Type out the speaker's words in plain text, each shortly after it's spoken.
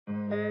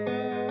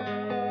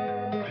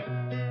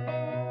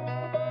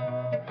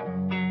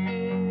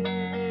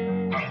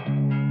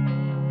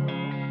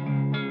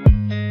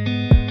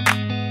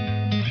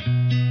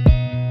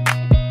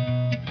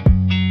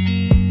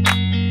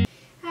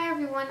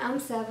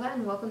Ava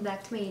and welcome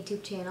back to my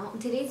YouTube channel. In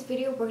today's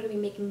video we're going to be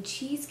making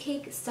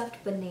cheesecake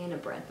stuffed banana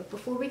bread. But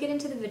before we get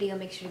into the video,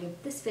 make sure to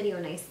give this video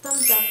a nice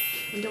thumbs up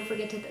and don't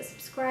forget to hit the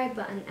subscribe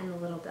button and the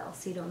little bell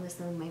so you don't miss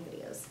none of my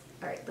videos.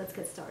 Alright, let's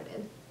get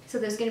started. So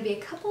there's going to be a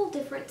couple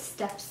different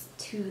steps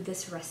to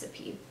this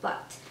recipe,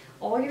 but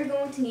all you're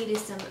going to need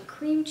is some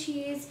cream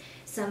cheese,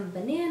 some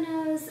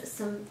bananas,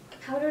 some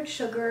powdered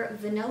sugar,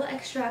 vanilla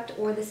extract,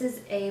 or this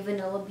is a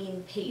vanilla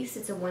bean paste.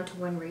 It's a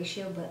 1-to-1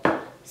 ratio,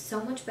 but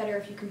so much better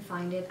if you can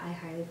find it. I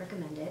highly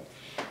recommend it.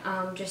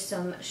 Just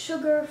some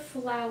sugar,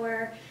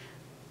 flour,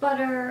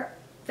 butter,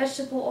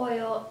 vegetable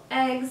oil,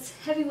 eggs,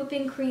 heavy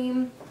whipping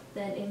cream.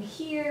 Then in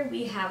here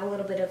we have a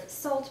little bit of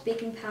salt,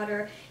 baking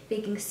powder,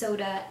 baking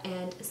soda,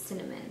 and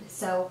cinnamon.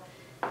 So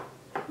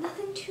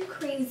nothing too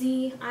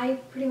crazy. I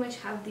pretty much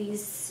have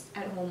these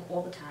at home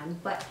all the time,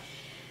 but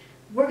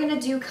we're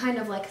gonna do kind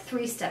of like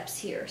 3 steps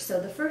here. So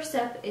the first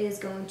step is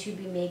going to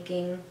be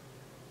making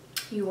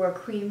your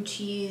cream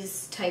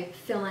cheese type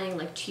filling,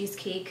 like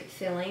cheesecake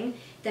filling.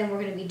 Then we're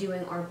going to be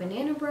doing our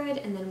banana bread,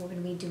 and then we're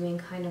going to be doing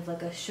kind of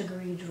like a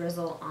sugary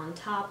drizzle on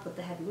top with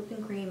the heavy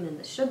whipping cream and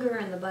the sugar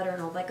and the butter and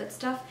all that good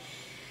stuff.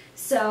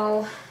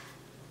 So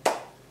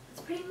that's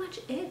pretty much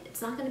it.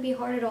 It's not going to be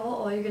hard at all.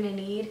 All you're going to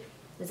need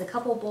is a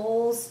couple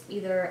bowls,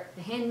 either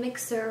a hand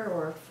mixer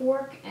or a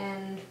fork,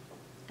 and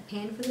a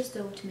pan for the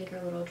stove to make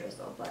our little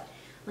drizzle. But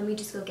let me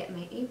just go get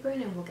my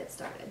apron and we'll get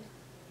started.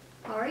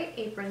 Alright,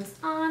 apron's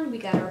on, we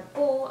got our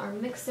bowl, our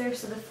mixer.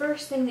 So the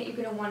first thing that you're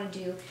going to want to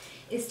do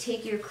is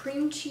take your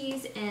cream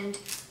cheese and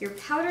your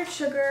powdered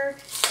sugar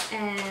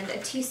and a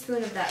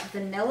teaspoon of that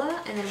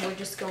vanilla, and then we're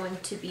just going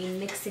to be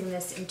mixing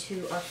this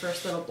into our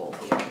first little bowl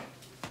here.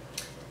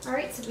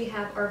 Alright, so we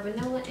have our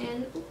vanilla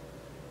in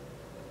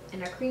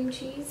and our cream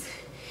cheese.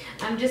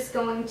 I'm just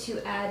going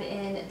to add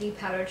in the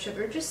powdered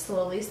sugar just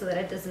slowly so that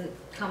it doesn't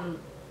come,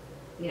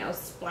 you know,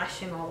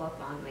 splashing all up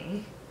on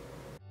me.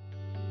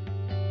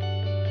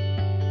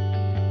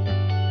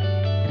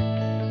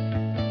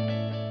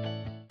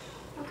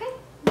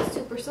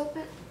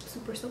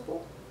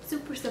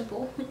 Super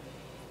simple.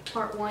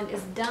 Part 1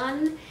 is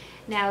done.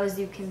 Now, as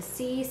you can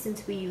see,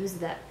 since we use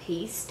that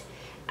paste,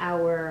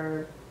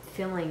 our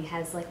filling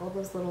has like all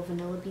those little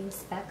vanilla bean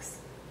specks.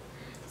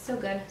 So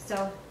good.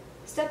 So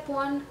step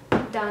 1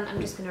 done. I'm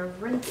just gonna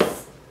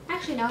rinse.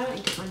 Actually, no, I don't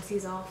need to rinse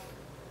these off.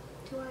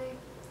 Do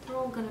I? They're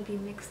all gonna be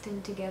mixed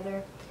in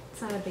together.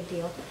 It's not a big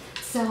deal.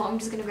 So I'm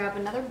just gonna grab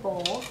another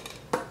bowl,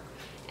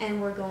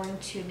 and we're going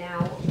to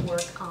now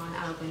work on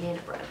our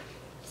banana bread.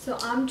 So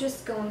I'm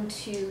just going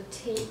to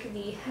take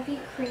the heavy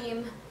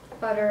cream,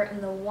 butter, and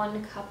the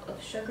 1 cup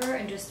of sugar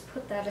and just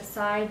put that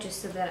aside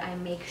just so that I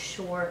make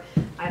sure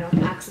I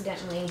don't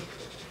accidentally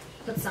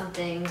put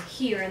something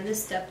here in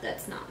this step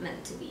that's not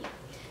meant to be.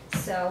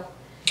 So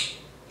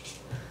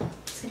I'm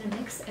just going to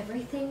mix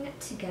everything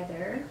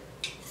together.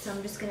 So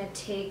I'm just going to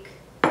take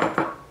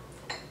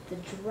the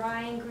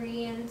dry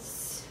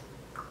ingredients,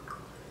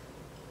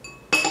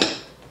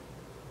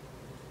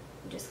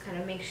 just kind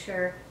of make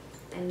sure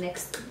I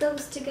mix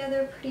those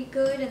together pretty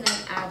good, and then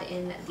add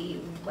in the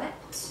wet.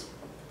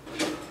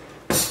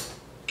 Just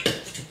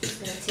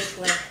gonna take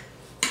like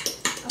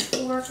a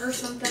fork or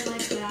something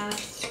like that.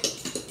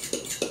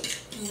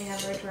 And we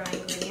have our dry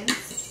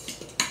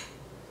ingredients.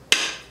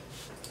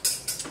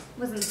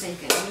 Wasn't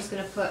thinking. I'm just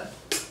gonna put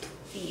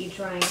the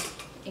dry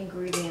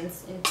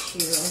ingredients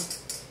into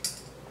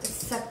a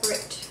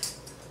separate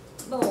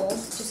bowl,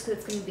 just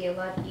because it's gonna be a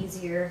lot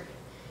easier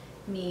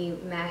me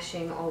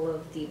mashing all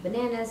of the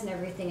bananas and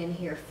everything in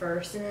here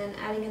first and then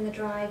adding in the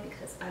dry,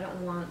 because I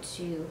don't want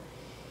to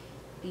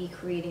be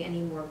creating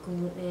any more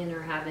gluten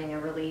or having a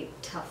really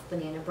tough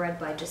banana bread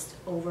by just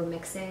over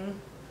mixing.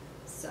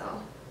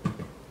 So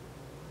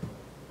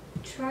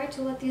try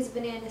to let these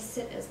bananas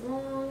sit as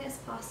long as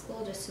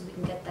possible just so we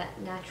can get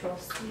that natural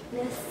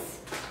sweetness.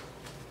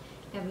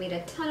 I've made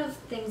a ton of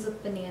things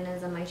with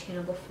bananas on my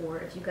channel before.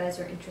 If you guys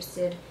are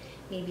interested,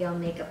 maybe I'll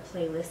make a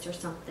playlist or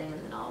something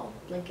and then I'll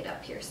link it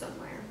up here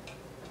somewhere.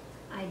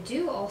 I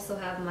do also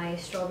have my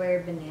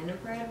strawberry banana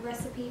bread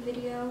recipe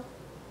video.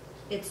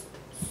 It's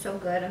so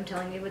good, I'm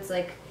telling you. It's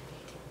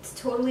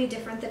totally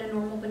different than a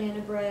normal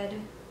banana bread.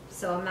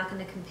 So I'm not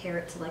going to compare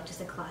it to like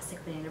just a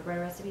classic banana bread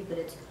recipe, but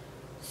it's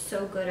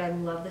so good. I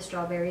love the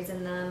strawberries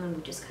in them, and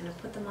we just kind of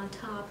put them on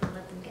top and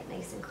let them get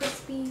nice and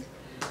crispy.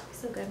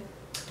 So good.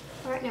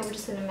 Alright, now we're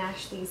just going to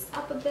mash these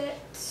up a bit.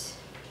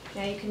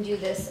 Now you can do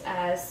this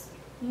as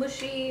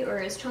mushy or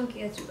as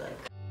chunky as you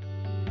like.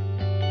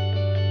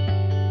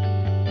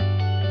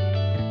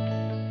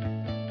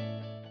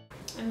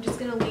 I'm just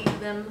going to leave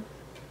them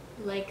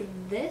like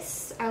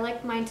this. I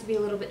like mine to be a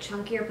little bit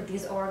chunkier, but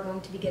these are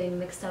going to be getting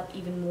mixed up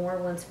even more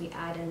once we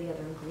add in the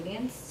other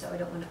ingredients, so I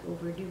don't want to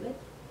overdo it.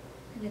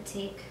 I'm going to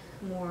take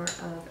more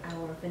of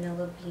our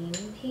vanilla bean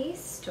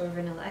paste or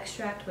vanilla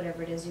extract,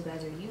 whatever it is you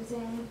guys are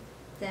using.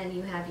 Then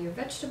you have your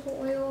vegetable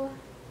oil,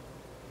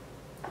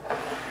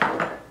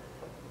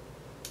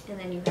 and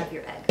then you have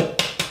your egg.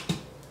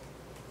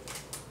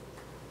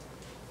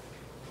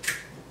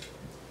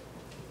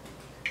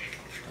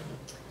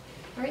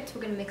 Alright, so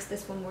we're going to mix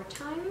this one more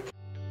time.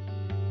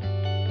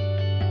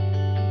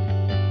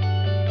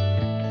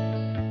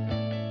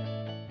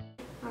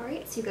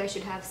 So you guys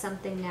should have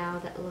something now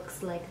that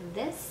looks like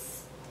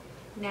this.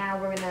 Now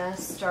we're gonna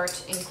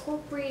start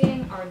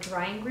incorporating our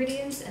dry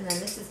ingredients, and then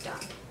this is done.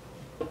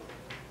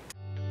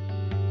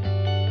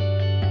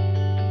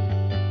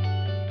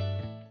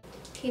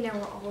 Okay, now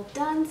we're all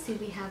done. See,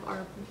 we have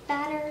our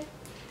batter.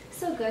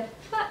 So good,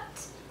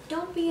 but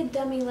don't be a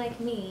dummy like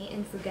me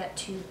and forget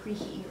to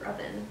preheat your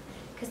oven,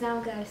 because now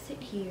I've got to sit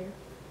here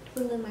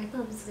twiddling my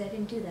thumbs because I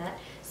didn't do that.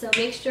 So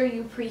make sure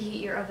you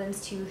preheat your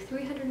ovens to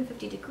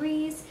 350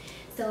 degrees.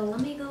 So let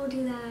me go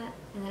do that,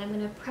 and then I'm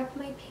going to prep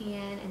my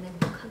pan, and then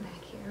we'll come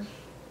back here.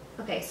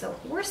 Okay, so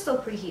we're still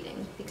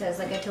preheating because,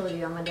 like I told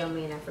you, I'm a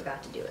dummy and I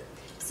forgot to do it.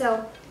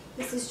 So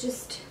this is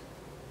just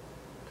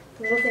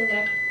the little thing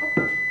that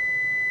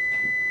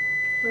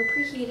we're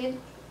preheated.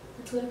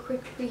 That's what a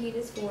quick preheat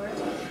is for.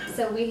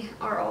 So we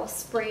are all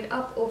sprayed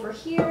up over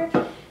here.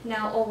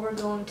 Now all we're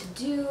going to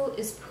do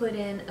is put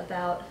in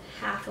about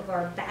half of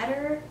our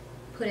batter,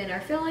 put in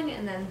our filling,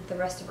 and then the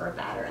rest of our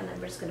batter. And then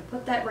we're just going to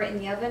put that right in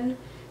the oven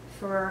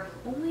for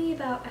only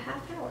about a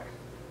half hour.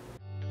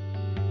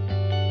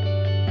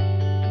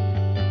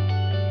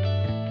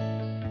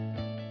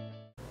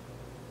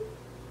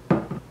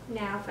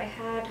 Now if I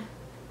had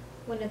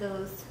one of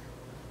those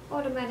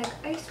automatic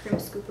ice cream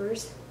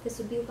scoopers, this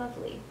would be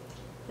lovely.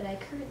 But I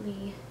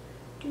currently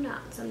do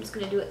not. So I'm just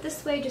going to do it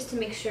this way just to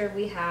make sure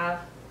we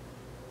have,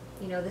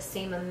 you know, the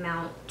same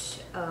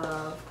amount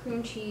of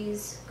cream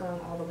cheese going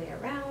all the way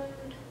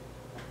around.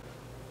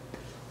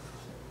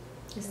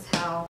 This is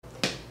how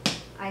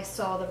I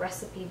saw the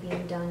recipe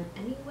being done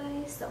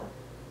anyway, so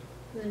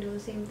I'm going to do the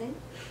same thing.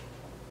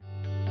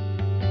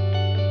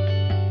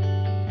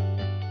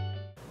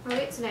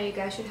 Alright, so now you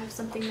guys should have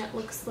something that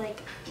looks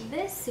like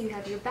this. So you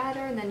have your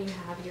batter, and then you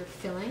have your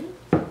filling.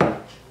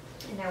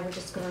 And now we're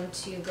just going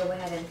to go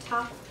ahead and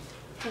top.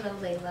 Hello,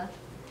 Layla.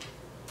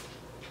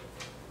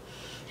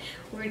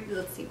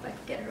 Let's see if I can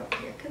get her over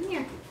here. Come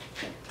here.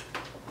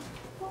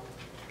 Oh,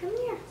 come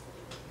here.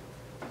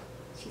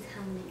 She's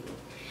hungry.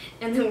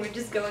 And then we're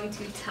just going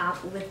to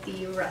top with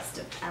the rest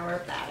of our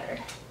batter.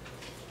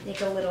 Make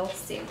a little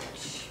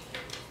sandwich.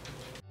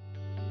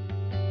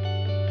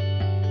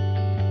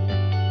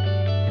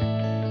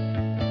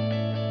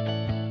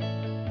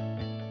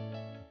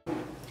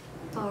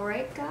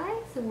 Alright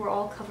guys, and we're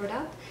all covered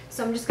up.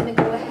 So I'm just going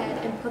to go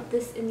ahead and put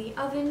this in the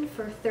oven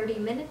for 30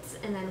 minutes,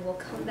 and then we'll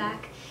come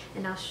back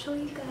and I'll show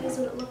you guys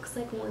what it looks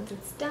like once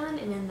it's done.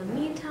 And in the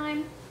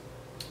meantime,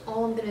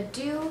 all I'm going to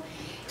do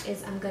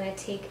is I'm going to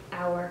take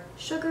our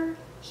sugar,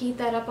 heat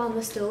that up on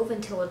the stove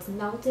until it's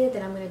melted.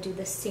 Then I'm going to do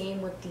the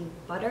same with the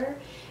butter,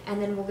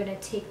 and then we're going to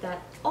take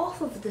that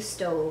off of the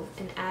stove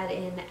and add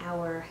in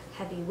our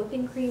heavy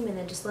whipping cream, and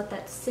then just let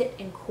that sit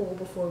and cool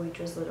before we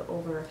drizzle it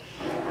over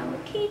our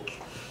cake.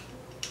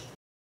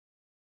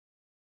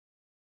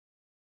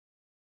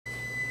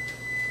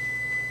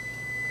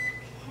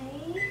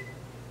 Okay,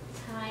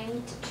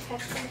 time to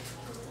check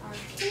our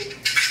cake.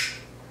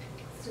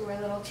 Let's do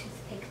our little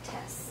toothpick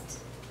test.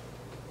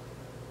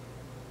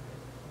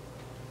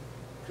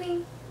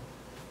 Clean.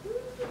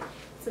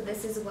 So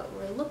this is what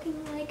we're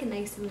looking like,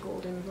 nice and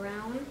golden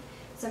brown.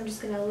 So I'm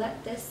just going to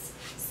let this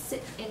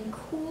sit and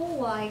cool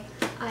while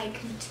I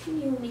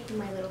continue making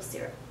my little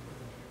syrup.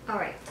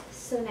 Alright,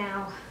 so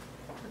now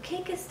our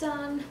cake is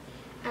done.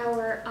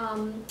 Our,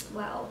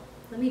 well,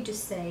 let me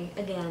just say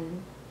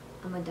again,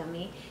 I'm a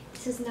dummy.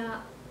 This is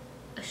not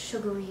a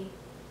sugary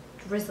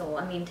drizzle.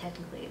 I mean,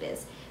 technically it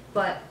is.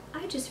 But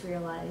I just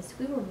realized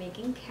we were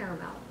making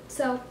caramel.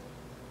 So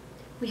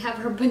we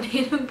have our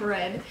banana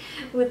bread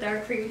with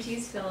our cream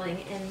cheese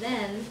filling, and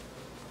then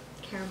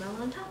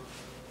caramel on top.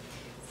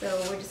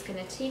 So we're just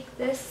gonna take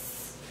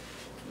this,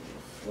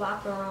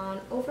 flop her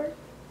on over.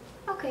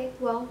 Okay,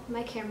 well,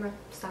 my camera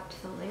stopped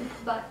filming,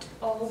 but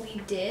all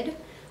we did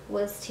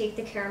was take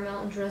the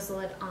caramel and drizzle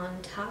it on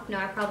top.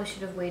 Now I probably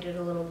should have waited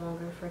a little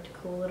longer for it to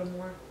cool a little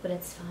more, but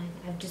it's fine.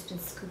 I've just been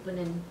scooping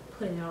and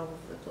putting it all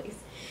over the place.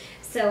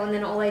 So, and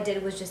then all I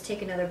did was just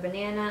take another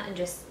banana and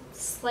just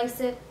slice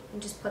it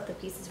and just put the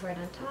pieces right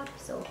on top.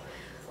 So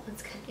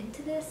let's cut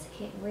into this. I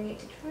can't wait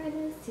to try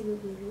this, see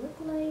what we look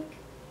like.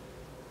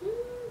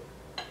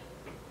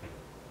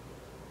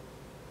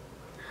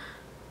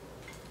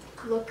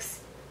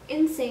 Looks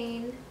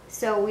insane.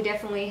 So we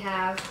definitely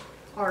have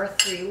our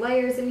 3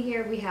 layers in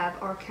here. We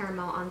have our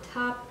caramel on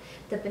top,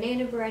 the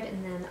banana bread,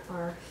 and then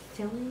our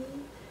filling.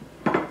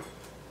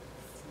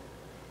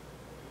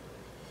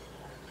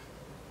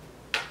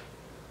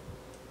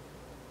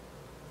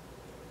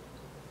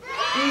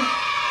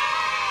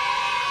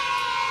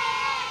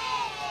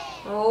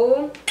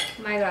 Oh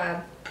my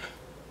god.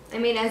 I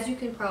mean, as you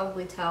can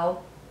probably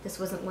tell, this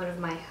wasn't one of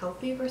my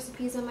healthy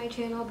recipes on my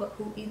channel, but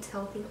who eats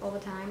healthy all the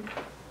time?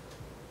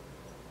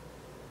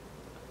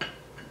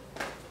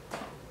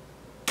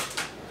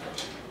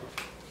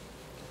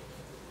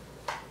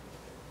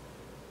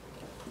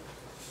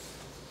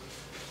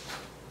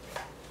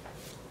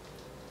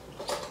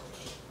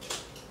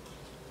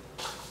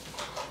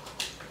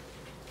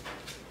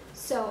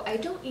 So I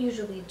don't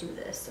usually do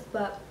this,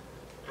 but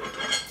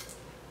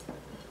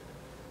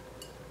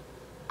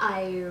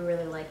I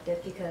really liked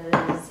it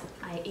because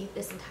I ate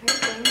this entire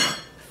thing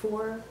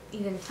before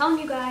even telling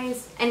you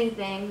guys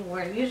anything,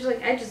 where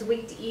usually I just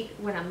wait to eat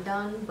when I'm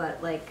done,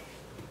 but like,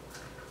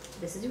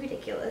 this is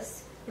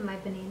ridiculous. And my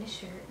banana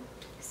shirt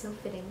is so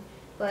fitting.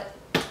 But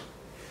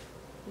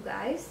you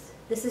guys,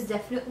 this is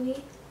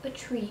definitely a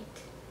treat,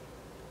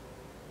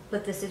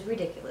 but this is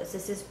ridiculous.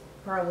 This is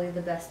probably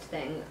the best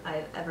thing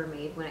I've ever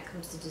made when it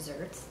comes to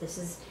desserts. This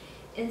is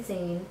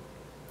insane.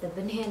 The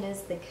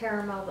bananas, the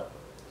caramel,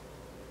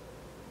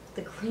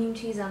 the cream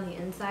cheese on the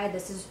inside.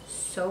 This is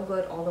so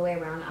good all the way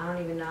around. I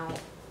don't even know.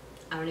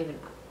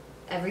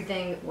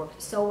 Everything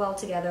worked so well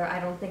together. I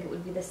don't think it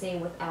would be the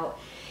same without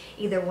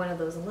either one of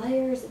those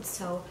layers. It's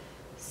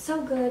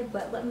so good,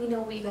 but let me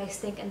know what you guys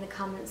think in the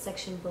comments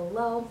section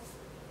below.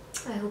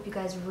 I hope you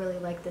guys really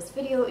liked this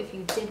video. If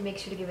you did, make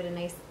sure to give it a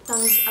nice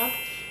thumbs up,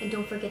 and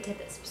don't forget to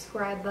hit the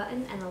subscribe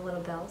button and the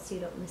little bell so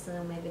you don't miss any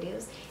of my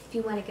videos. If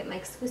you want to get my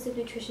exclusive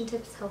nutrition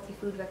tips, healthy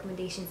food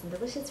recommendations, and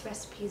delicious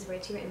recipes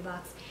right to your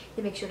inbox,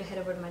 then make sure to head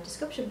over to my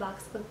description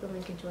box, click the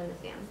link, and join the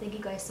fam. Thank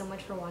you guys so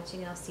much for watching,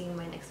 and I'll see you in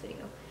my next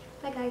video.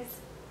 Bye guys,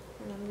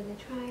 and I'm gonna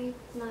try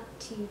not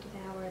to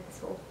devour this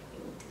whole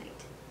thing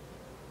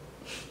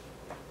tonight.